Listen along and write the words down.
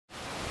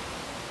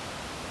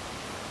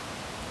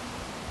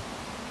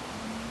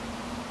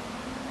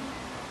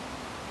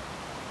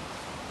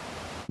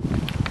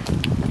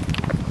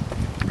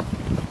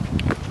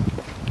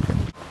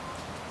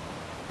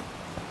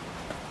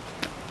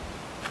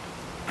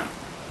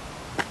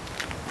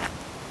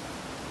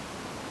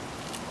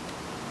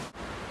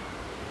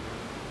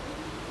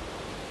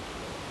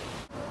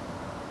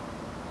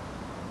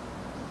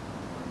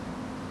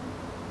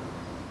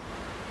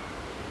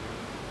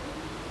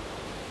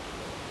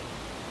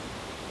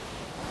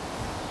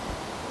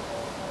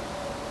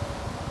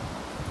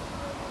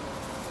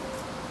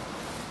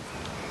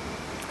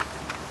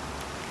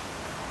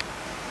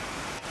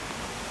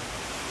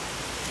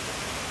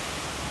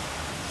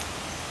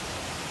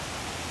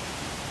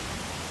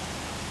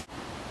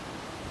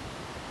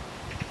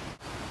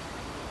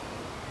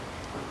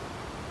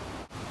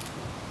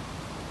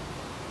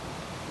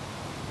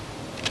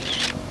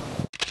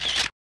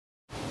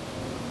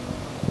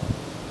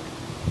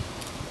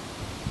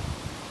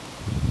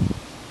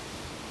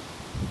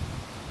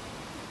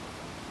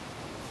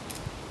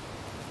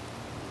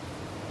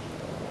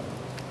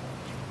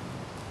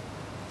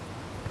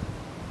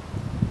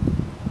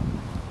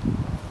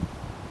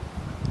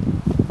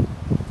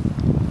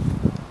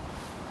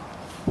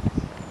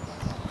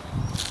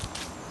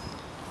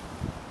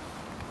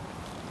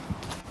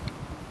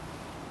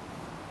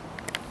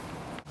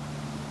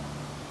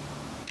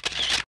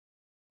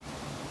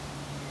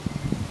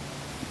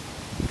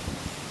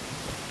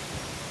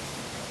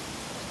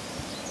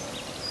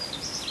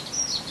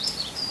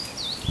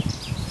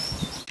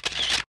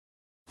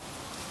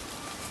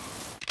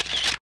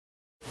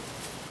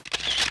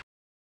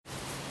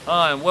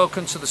Hi and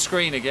welcome to the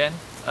screen again.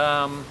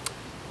 I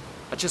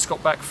just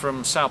got back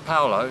from Sao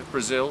Paulo,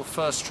 Brazil,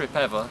 first trip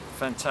ever,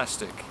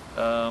 fantastic.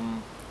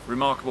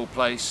 Remarkable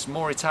place,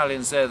 more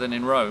Italians there than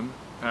in Rome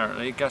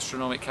apparently,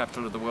 gastronomic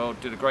capital of the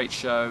world, did a great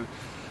show.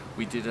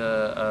 We did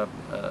a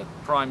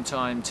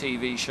primetime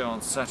TV show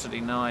on Saturday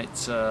night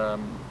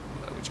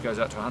which goes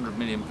out to 100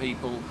 million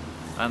people,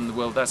 and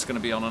well, that's going to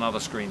be on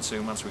another screen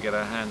soon once we get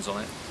our hands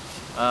on it.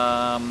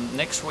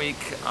 Next week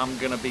I'm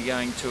going to be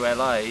going to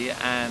LA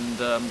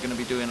and I'm going to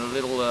be doing a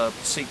little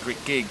secret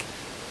gig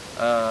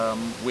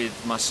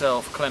with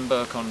myself, Clem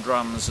Burke on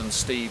drums and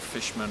Steve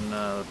Fishman,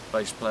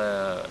 bass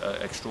player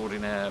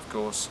extraordinaire of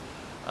course,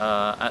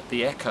 at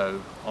the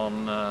Echo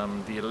on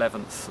the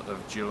 11th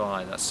of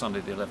July, that's Sunday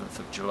the 11th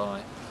of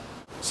July.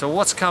 So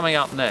what's coming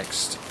up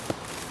next?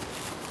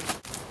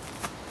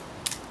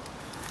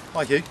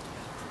 Hi Hugh,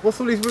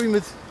 what's all these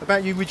rumours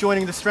about you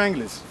rejoining the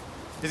Stranglers?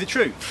 Is it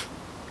true?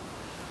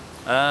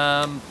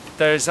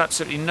 There is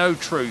absolutely no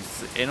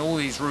truth in all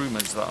these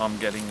rumours that I'm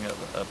getting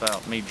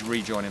about me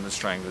rejoining the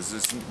Stranglers.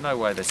 There's no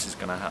way this is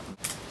going to happen.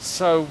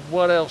 So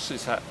what else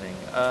is happening?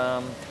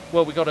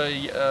 Well, we've got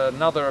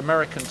another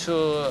American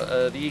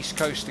tour, the East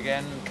Coast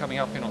again, coming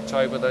up in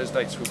October. Those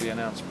dates will be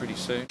announced pretty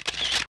soon.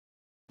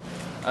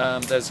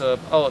 At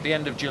the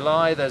end of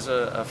July there's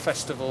a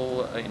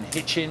festival in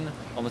Hitchin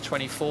on the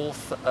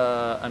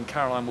 24th, and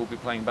Caroline will be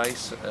playing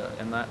bass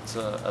in that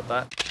at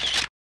that,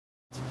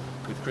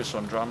 with Chris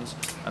on drums.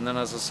 And then,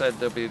 as I said,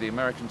 there'll be the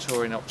American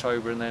tour in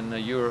October, and then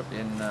Europe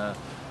in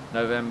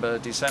November,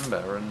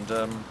 December,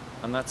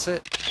 and that's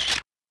it.